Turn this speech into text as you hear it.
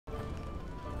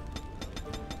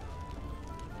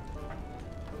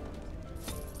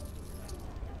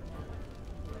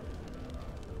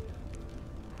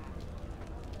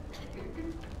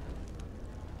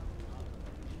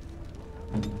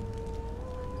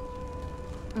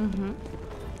Mm-hmm.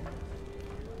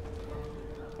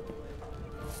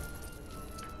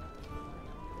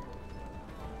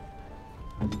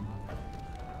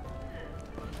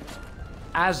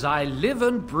 As I live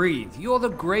and breathe, you're the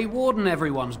Grey Warden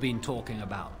everyone's been talking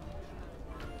about.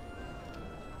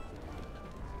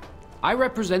 I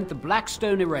represent the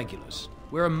Blackstone Irregulars.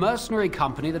 We're a mercenary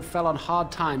company that fell on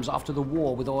hard times after the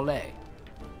war with Orlais.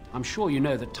 I'm sure you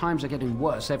know that times are getting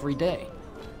worse every day.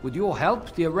 With your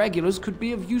help, the Irregulars could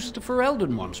be of use to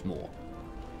Ferelden once more.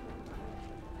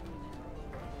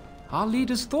 Our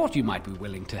leaders thought you might be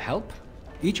willing to help.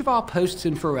 Each of our posts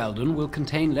in Ferelden will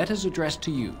contain letters addressed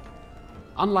to you.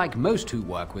 Unlike most who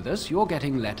work with us, you're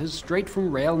getting letters straight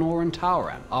from Raelnor and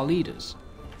Tauran, our leaders.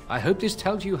 I hope this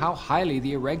tells you how highly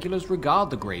the Irregulars regard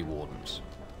the Grey Wardens.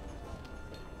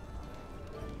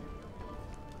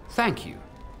 Thank you.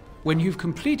 When you've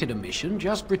completed a mission,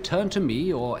 just return to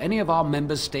me or any of our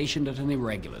members stationed at an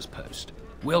Irregulars post.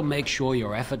 We'll make sure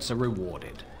your efforts are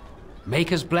rewarded.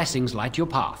 Maker's blessings light your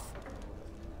path.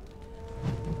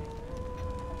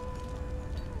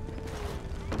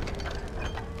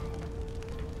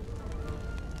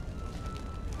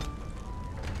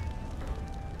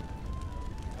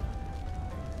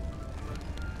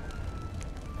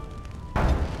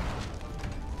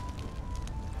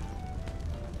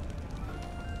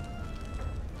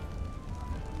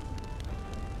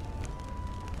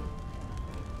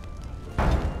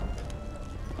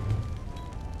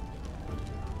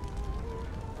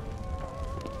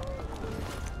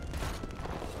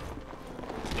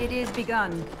 It is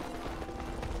begun.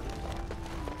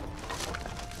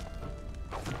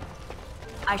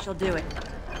 I shall do it.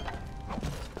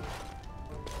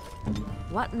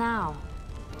 What now?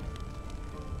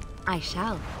 I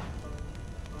shall.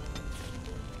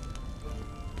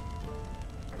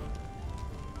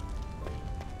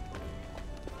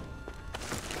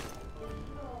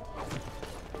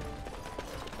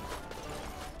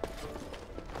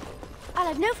 I'll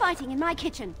have no fighting in my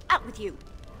kitchen. Out with you.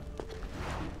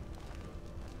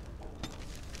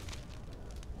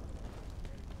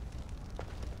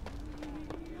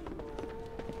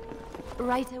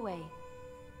 Right away.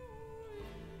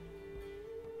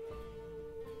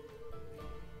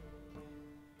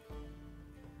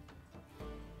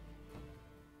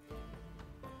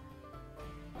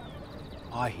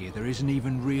 I hear there isn't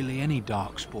even really any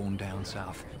Darkspawn down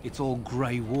south. It's all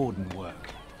Grey Warden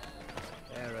work.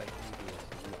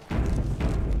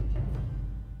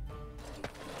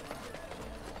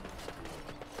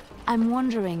 I'm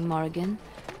wondering, Morrigan,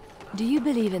 do you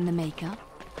believe in the Maker?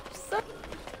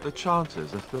 The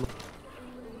chanters are still...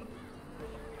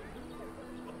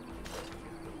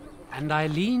 And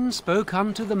Eileen spoke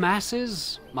unto the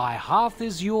masses, my hearth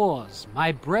is yours,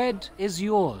 my bread is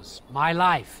yours, my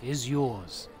life is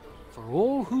yours. For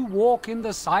all who walk in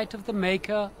the sight of the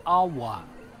Maker are one.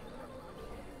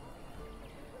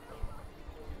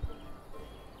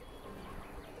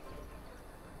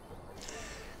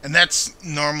 And that's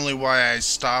normally why I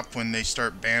stop when they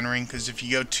start bannering, because if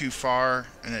you go too far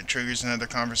and it triggers another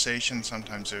conversation,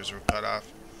 sometimes there's a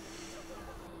cutoff.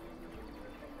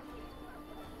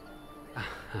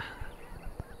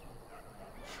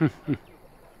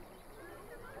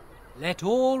 Let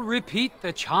all repeat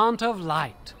the chant of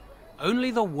light. Only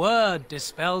the word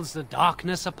dispels the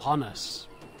darkness upon us.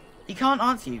 He can't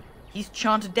answer you. He's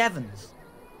Chanter Devons.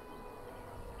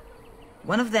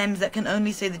 One of them that can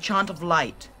only say the chant of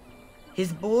light.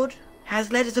 His board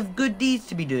has letters of good deeds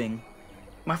to be doing.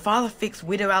 My father fixed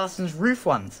Widow Allison's roof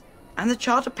once, and the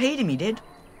charter paid him, he did.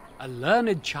 A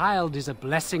learned child is a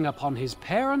blessing upon his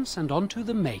parents and onto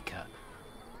the Maker.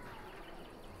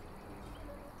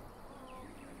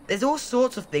 There's all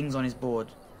sorts of things on his board.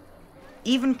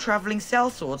 Even travelling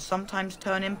sellswords sometimes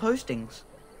turn in postings.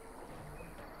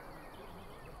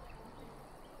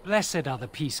 Blessed are the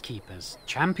peacekeepers,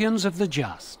 champions of the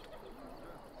just.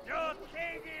 Your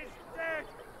king is dead!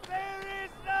 There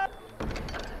is no...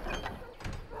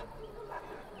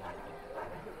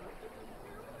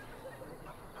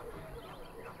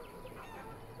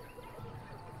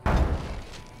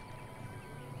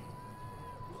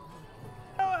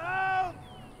 help!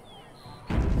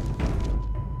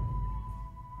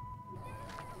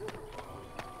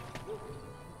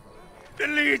 The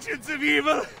legions of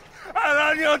evil are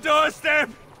on your doorstep.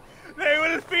 They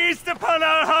will feast upon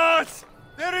our hearts.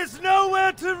 There is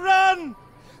nowhere to run.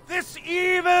 This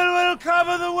evil will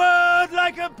cover the world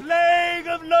like a plague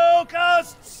of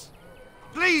locusts.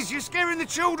 Please, you're scaring the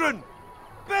children.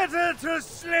 Better to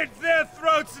slit their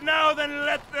throats now than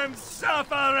let them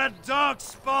suffer at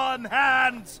Darkspawn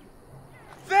hands.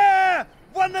 There!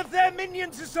 One of their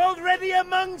minions is already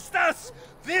amongst us!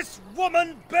 This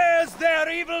woman bears their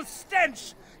evil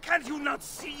stench! Can you not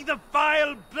see the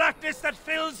vile blackness that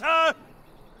fills her?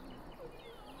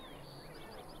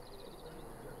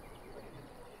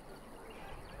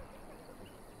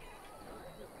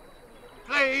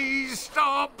 Please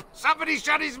stop! Somebody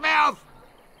shut his mouth!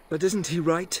 But isn't he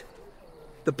right?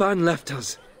 The ban left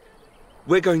us.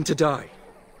 We're going to die.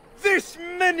 This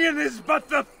minion is but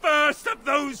the first of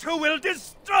those who will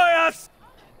destroy us!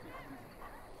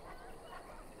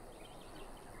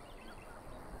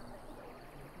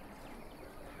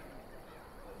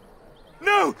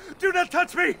 No! Do not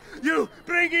touch me! You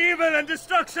bring evil and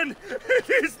destruction! It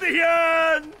is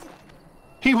the end!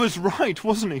 He was right,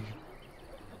 wasn't he?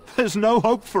 There's no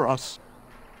hope for us.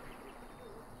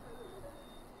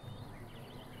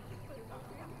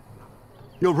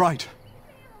 You're right.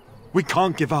 We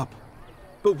can't give up.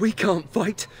 But we can't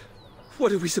fight.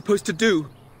 What are we supposed to do?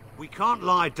 We can't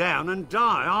lie down and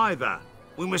die either.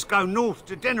 We must go north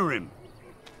to Denerim.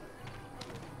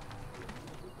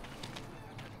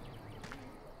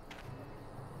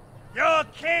 Your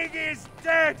king is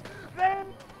dead! Then...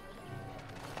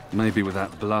 Maybe with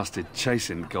that blasted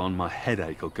chasing gone, my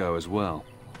headache will go as well.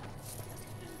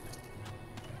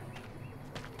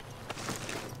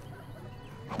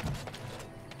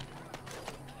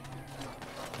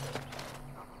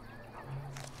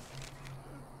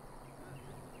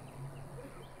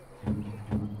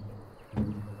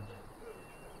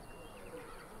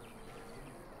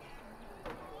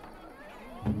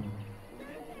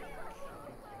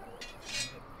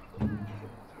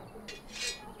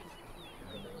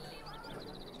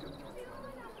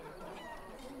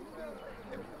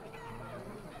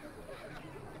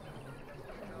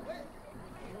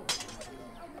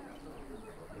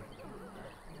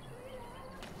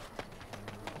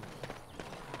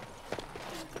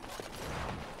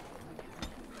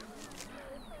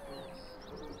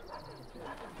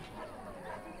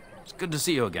 Good to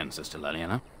see you again, Sister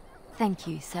Leliana. Thank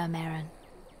you, Sir Merrin.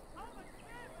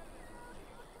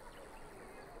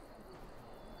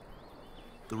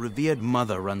 The revered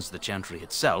mother runs the Chantry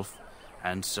itself,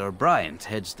 and Sir Bryant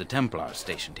heads the Templars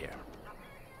stationed here.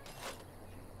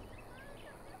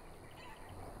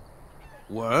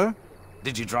 Were?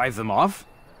 Did you drive them off?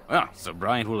 Well, Sir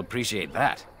Bryant will appreciate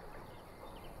that.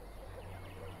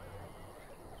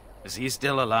 Is he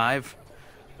still alive?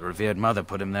 The revered mother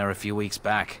put him there a few weeks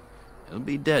back. He'll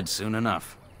be dead soon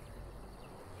enough.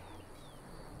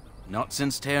 Not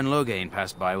since Tairn Loghain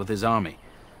passed by with his army.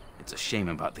 It's a shame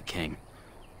about the king.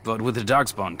 But with the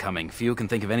Darkspawn coming, few can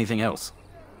think of anything else.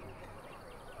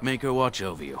 Make her watch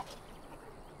over you.